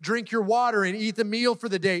to drink your water and eat the meal for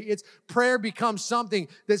the day. Prayer becomes something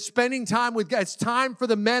that's spending time with God. It's time for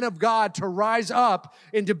the men of God to rise up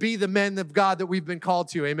and to be the men of God that we've been called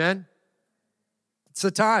to. Amen? It's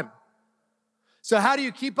a time. So how do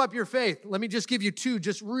you keep up your faith? Let me just give you 2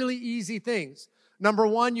 just really easy things. Number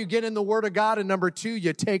 1, you get in the Word of God. And number 2,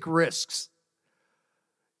 you take risks.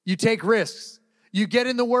 You take risks. You get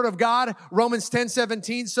in the Word of God, Romans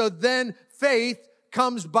 10:17. So then faith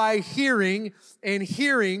comes by hearing, and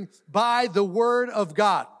hearing by the Word of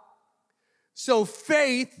God. So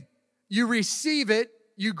faith, you receive it,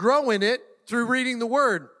 you grow in it through reading the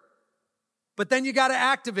Word. But then you got to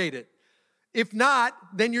activate it. If not,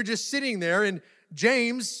 then you're just sitting there. And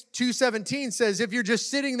James 2:17 says, if you're just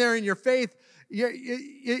sitting there in your faith,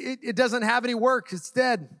 it doesn't have any work. It's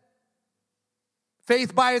dead.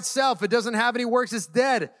 Faith by itself, it doesn't have any works, it's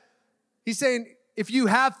dead. He's saying, if you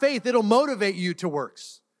have faith, it'll motivate you to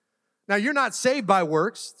works. Now, you're not saved by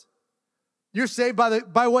works. You're saved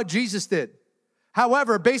by what Jesus did.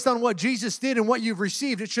 However, based on what Jesus did and what you've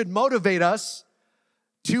received, it should motivate us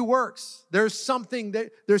to works. There's something,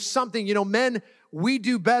 men, we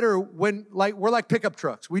do better when, we're like pickup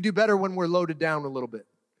trucks. We do better when we're loaded down a little bit.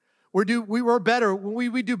 We do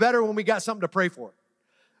better when we got something to pray for.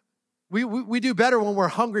 We do better when we're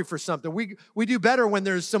hungry for something. We do better when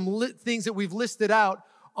there's some things that we've listed out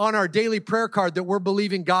on our daily prayer card that we're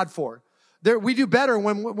believing God for. We do better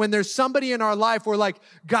when there's somebody in our life where like,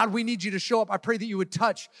 God, we need you to show up. I pray that you would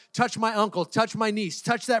touch my uncle, touch my niece,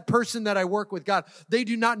 touch that person that I work with. God, they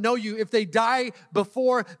do not know you. If they die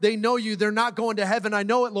before they know you, they're not going to heaven. I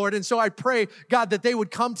know it, Lord. And so I pray, God, that they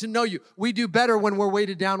would come to know you. We do better when we're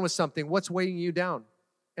weighted down with something. What's weighing you down?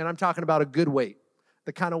 And I'm talking about a good weight.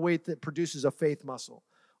 The kind of weight that produces a faith muscle.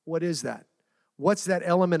 What is that? What's that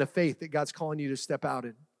element of faith that God's calling you to step out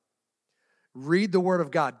in? Read the Word of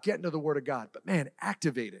God. Get into the Word of God. But man,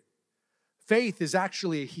 activate it. Faith is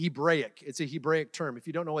actually Hebraic. It's a Hebraic term. If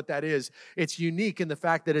you don't know what that is, it's unique in the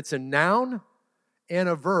fact that it's a noun and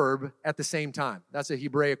a verb at the same time. That's a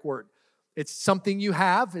Hebraic word. It's something you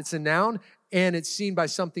have. It's a noun, and it's seen by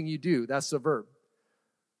something you do. That's the verb.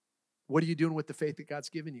 What are you doing with the faith that God's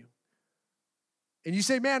given you? And you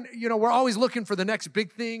say, man, we're always looking for the next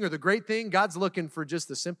big thing or the great thing. God's looking for just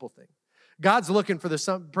the simple thing. God's looking for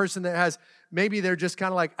the person that has, maybe they're just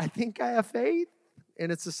kind of like, I think I have faith,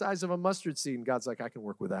 and it's the size of a mustard seed. And God's like, I can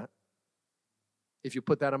work with that. If you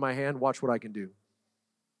put that in my hand, watch what I can do.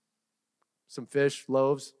 Some fish,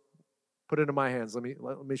 loaves, put it in my hands. Let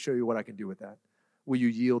me show you what I can do with that. Will you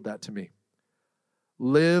yield that to me?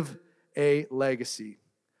 Live a legacy.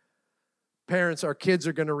 Parents, our kids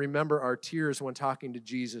are going to remember our tears when talking to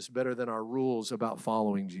Jesus better than our rules about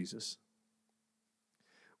following Jesus.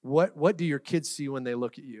 What do your kids see when they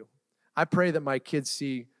look at you? I pray that my kids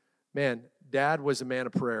see, man, Dad was a man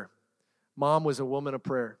of prayer. Mom was a woman of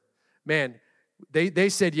prayer. Man, they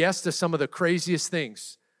said yes to some of the craziest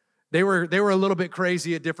things. They were a little bit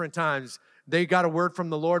crazy at different times. They got a word from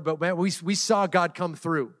the Lord, but man, we saw God come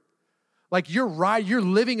through. Like you're right, you're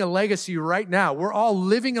living a legacy right now. We're all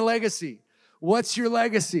living a legacy. What's your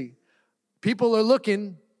legacy? People are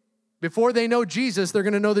looking, before they know Jesus, they're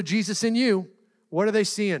going to know the Jesus in you. What are they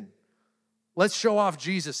seeing? Let's show off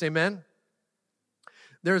Jesus, amen?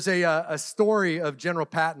 There's a story of General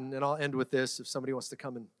Patton, and I'll end with this if somebody wants to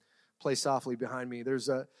come and play softly behind me. There's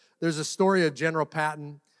a story of General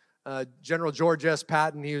Patton, General George S.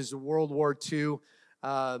 Patton. He was a World War II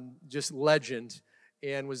just legend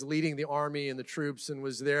and was leading the army and the troops and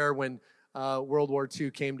was there when World War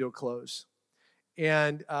II came to a close.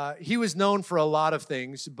 And he was known for a lot of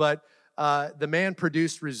things, but the man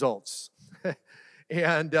produced results.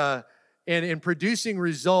 And in producing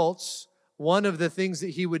results, one of the things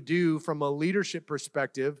that he would do from a leadership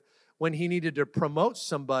perspective, when he needed to promote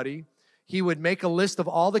somebody, he would make a list of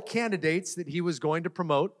all the candidates that he was going to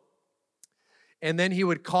promote, and then he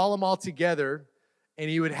would call them all together, and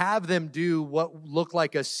he would have them do what looked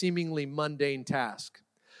like a seemingly mundane task.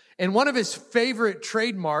 And one of his favorite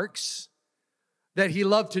trademarks that he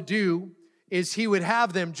loved to do is he would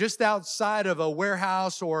have them just outside of a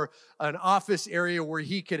warehouse or an office area where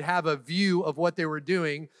he could have a view of what they were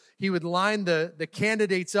doing. He would line the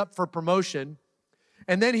candidates up for promotion,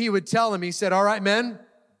 and then he would tell them, he said, all right, men,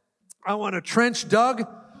 I want a trench dug.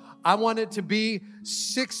 I want it to be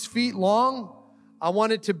 6 feet long. I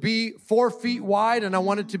want it to be 4 feet wide, and I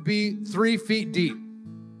want it to be 3 feet deep.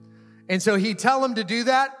 And so he'd tell them to do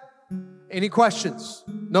that. Any questions?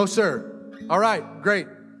 No, sir. All right, great.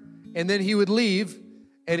 And then he would leave,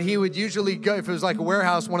 and he would usually go, if it was like a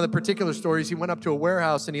warehouse, one of the particular stories, he went up to a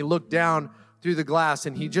warehouse, and he looked down through the glass,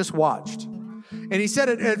 and he just watched. And he said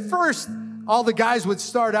at first, all the guys would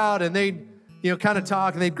start out, and they'd, kind of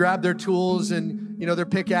talk, and they'd grab their tools and, their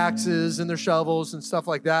pickaxes and their shovels and stuff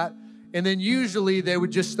like that. And then usually they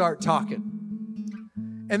would just start talking.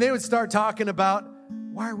 And they would start talking about,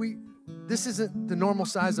 this isn't the normal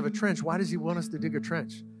size of a trench. Why does he want us to dig a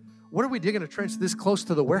trench? What are we digging a trench this close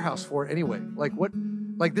to the warehouse for anyway?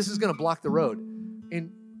 This is going to block the road.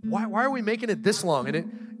 And why are we making it this long?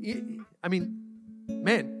 And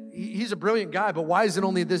he's a brilliant guy, but why is it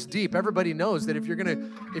only this deep? Everybody knows that if you're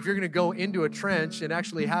gonna go into a trench and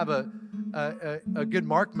actually have a good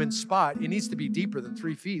marksman spot, it needs to be deeper than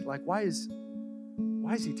 3 feet. Like, why is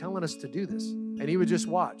he telling us to do this? And he would just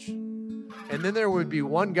watch. And then there would be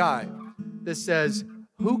one guy that says,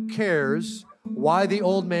 who cares why the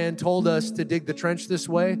old man told us to dig the trench this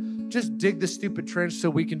way? Just dig the stupid trench so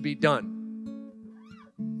we can be done.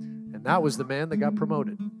 And that was the man that got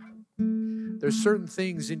promoted. There's certain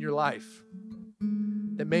things in your life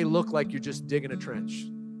that may look like you're just digging a trench.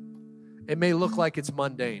 It may look like it's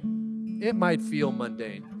mundane. It might feel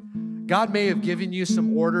mundane. God may have given you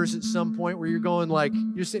some orders at some point where you're going like,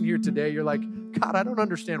 you're sitting here today, you're like, God, I don't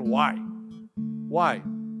understand why. Why?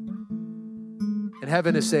 And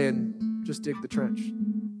heaven is saying, just dig the trench.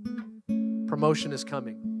 Promotion is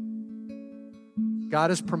coming.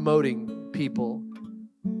 God is promoting people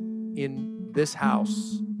in this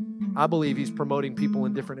house. I believe he's promoting people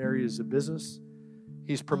in different areas of business.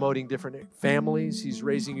 He's promoting different families. He's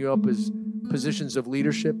raising you up as positions of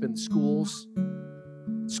leadership in schools,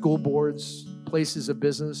 school boards, places of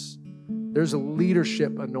business. There's a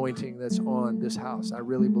leadership anointing that's on this house. I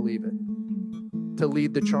really believe it. To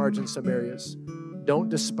lead the charge in some areas. Don't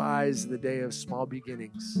despise the day of small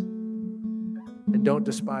beginnings. And don't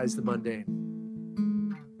despise the mundane.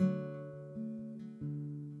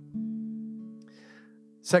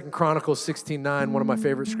 2 Chronicles 16:9, one of my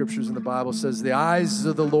favorite scriptures in the Bible, says, the eyes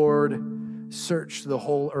of the Lord search the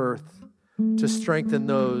whole earth to strengthen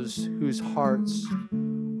those whose hearts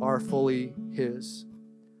are fully his.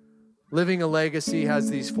 Living a legacy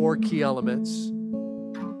has these 4 key elements.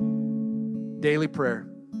 Daily prayer.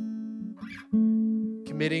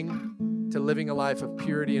 Committing to living a life of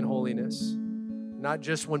purity and holiness. Not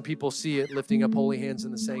just when people see it, lifting up holy hands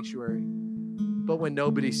in the sanctuary, but when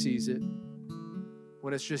nobody sees it.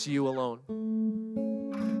 When it's just you alone,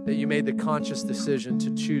 that you made the conscious decision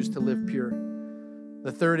to choose to live pure.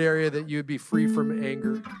 The third area, that you would be free from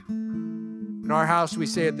anger. In our house, we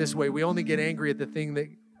say it this way: we only get angry at the thing that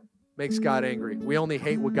makes God angry. We only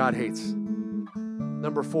hate what God hates.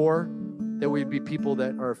 Number 4, that we'd be people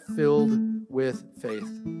that are filled with faith.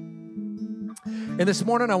 And this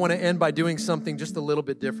morning, I want to end by doing something just a little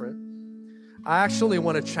bit different. I actually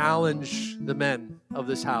want to challenge the men of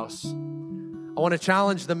this house. I want to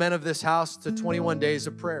challenge the men of this house to 21 days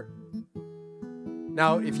of prayer.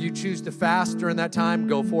 Now, if you choose to fast during that time,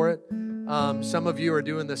 go for it. Some of you are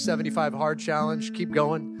doing the 75 hard challenge. Keep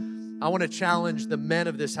going. I want to challenge the men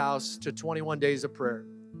of this house to 21 days of prayer.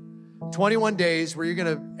 21 days where you're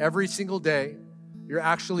going to, every single day, you're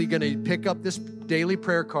actually going to pick up this daily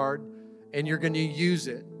prayer card and you're going to use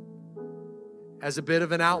it as a bit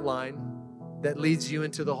of an outline that leads you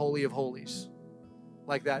into the Holy of Holies,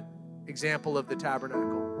 like that example of the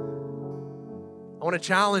tabernacle. I want to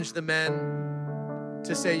challenge the men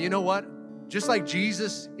to say, you know what? Just like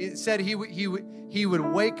Jesus said he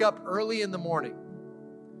would wake up early in the morning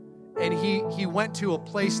and he went to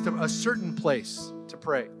a certain place to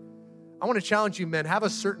pray. I want to challenge you, men, have a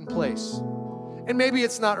certain place. And maybe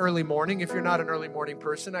it's not early morning. If you're not an early morning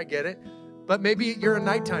person, I get it. But maybe you're a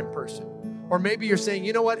nighttime person. Or maybe you're saying,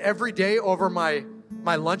 you know what, every day over my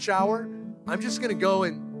lunch hour, I'm just going to go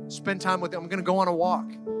and spend time with them. I'm going to go on a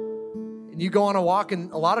walk. And you go on a walk,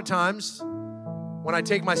 and a lot of times when I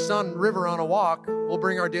take my son, River, on a walk, we'll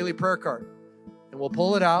bring our daily prayer card. And we'll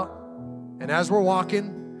pull it out. And as we're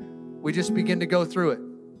walking, we just begin to go through it.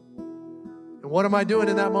 And what am I doing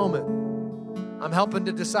in that moment? I'm helping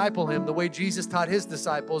to disciple him the way Jesus taught his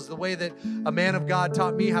disciples, the way that a man of God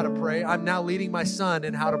taught me how to pray. I'm now leading my son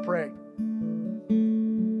in how to pray.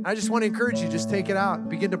 I just want to encourage you, just take it out.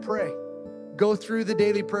 Begin to pray. Go through the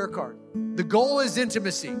daily prayer card. The goal is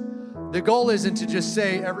intimacy. The goal isn't to just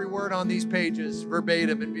say every word on these pages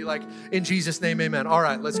verbatim and be like, in Jesus' name, amen. All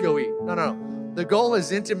right, let's go eat. No. The goal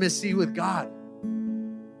is intimacy with God,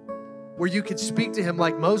 where you could speak to him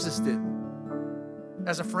like Moses did,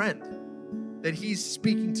 as a friend, that he's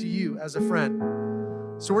speaking to you as a friend.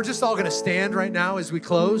 So we're just all going to stand right now as we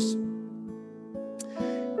close.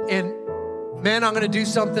 And man, I'm going to do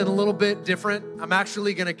something a little bit different. I'm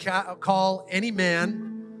actually going to call any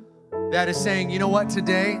man that is saying, you know what,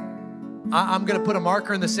 today I'm going to put a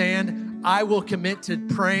marker in the sand. I will commit to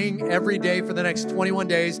praying every day for the next 21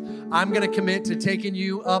 days. I'm going to commit to taking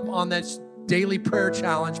you up on that daily prayer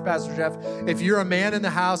challenge, Pastor Jeff. If you're a man in the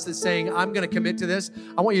house that's saying, I'm going to commit to this,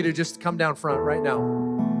 I want you to just come down front right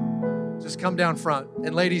now. Just come down front.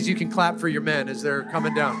 And ladies, you can clap for your men as they're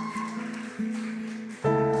coming down.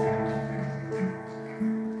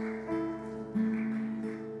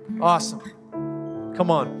 Awesome.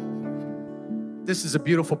 Come on. This is a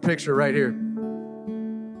beautiful picture right here.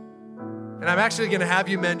 And I'm actually going to have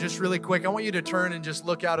you men just really quick. I want you to turn and just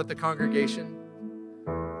look out at the congregation.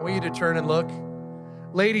 I want you to turn and look.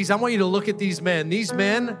 Ladies, I want you to look at these men. These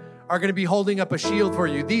men are going to be holding up a shield for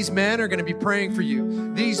you. These men are going to be praying for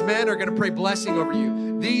you. These men are going to pray blessing over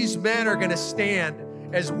you. These men are going to stand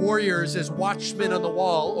as warriors, as watchmen on the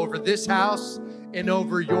wall over this house and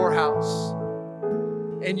over your house.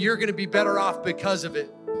 And you're going to be better off because of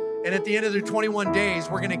it. And at the end of the 21 days,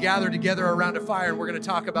 we're going to gather together around a fire and we're going to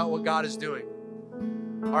talk about what God is doing.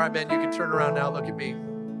 All right, man, you can turn around now. Look at me.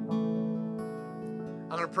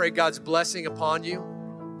 I'm going to pray God's blessing upon you.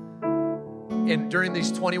 And during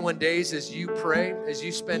these 21 days, as you pray, as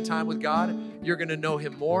you spend time with God, you're going to know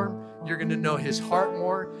him more. You're going to know his heart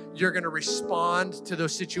more. You're going to respond to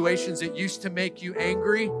those situations that used to make you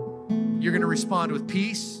angry. You're going to respond with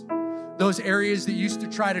peace. Those areas that used to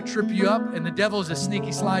try to trip you up, and the devil's a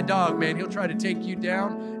sneaky, sly dog, man. He'll try to take you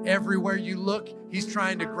down. Everywhere you look, he's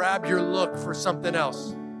trying to grab your look for something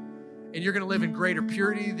else. And you're going to live in greater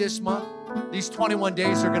purity this month. These 21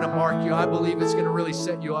 days are going to mark you. I believe it's going to really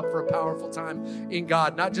set you up for a powerful time in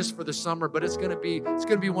God, not just for the summer, but it's going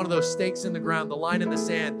to be one of those stakes in the ground, the line in the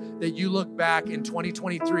sand that you look back in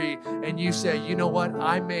 2023 and you say, you know what?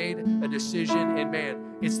 I made a decision, and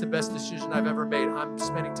man, it's the best decision I've ever made. I'm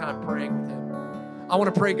spending time praying with him. I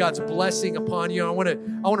want to pray God's blessing upon you. I want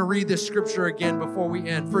to read this scripture again before we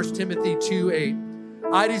end. 1 Timothy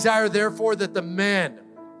 2:8. I desire therefore that the men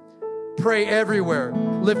pray everywhere,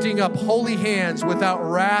 lifting up holy hands without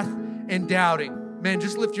wrath and doubting. Man,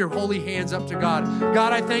 just lift your holy hands up to God.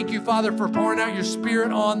 God, I thank you, Father, for pouring out your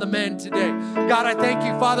spirit on the men today. God, I thank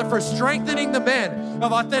you, Father, for strengthening the men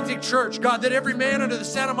of Authentic Church. God, that every man under the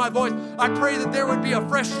sound of my voice, I pray that there would be a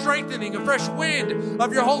fresh strengthening, a fresh wind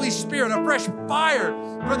of your Holy Spirit, a fresh fire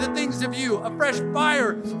for the things of you, a fresh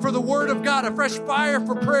fire for the word of God, a fresh fire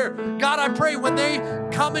for prayer. God, I pray when they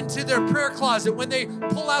come into their prayer closet, when they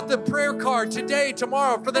pull out the prayer card today,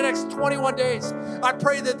 tomorrow, for the next 21 days, I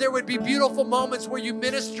pray that there would be beautiful moments where you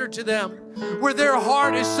minister to them, where their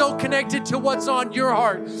heart is so connected to what's on your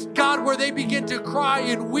heart. God, where they begin to cry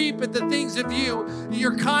and weep at the things of you,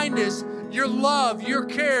 your kindness, your love, your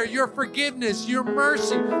care, your forgiveness, your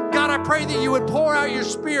mercy. God, I pray that you would pour out your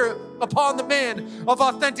Spirit upon the men of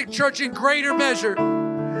Authentic Church in greater measure.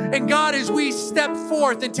 And God, as we step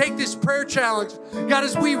forth and take this prayer challenge, God,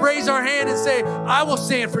 as we raise our hand and say, I will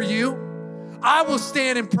stand for you. I will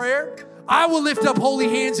stand in prayer. I will lift up holy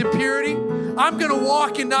hands in purity. I'm going to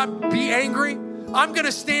walk and not be angry. I'm going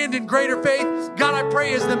to stand in greater faith. God, I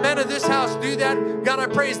pray as the men of this house do that, God, I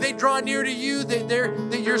pray as they draw near to you,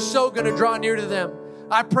 that you're so going to draw near to them.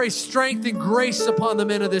 I pray strength and grace upon the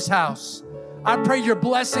men of this house. I pray your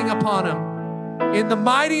blessing upon them. In the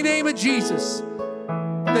mighty name of Jesus,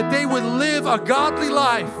 that they would live a godly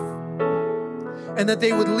life and that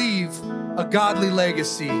they would leave a godly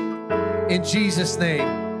legacy. In Jesus' name,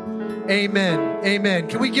 amen. Amen.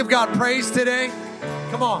 Can we give God praise today?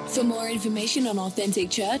 Come on. For more information on Authentic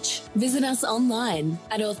Church, visit us online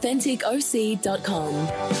at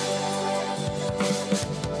AuthenticOC.com.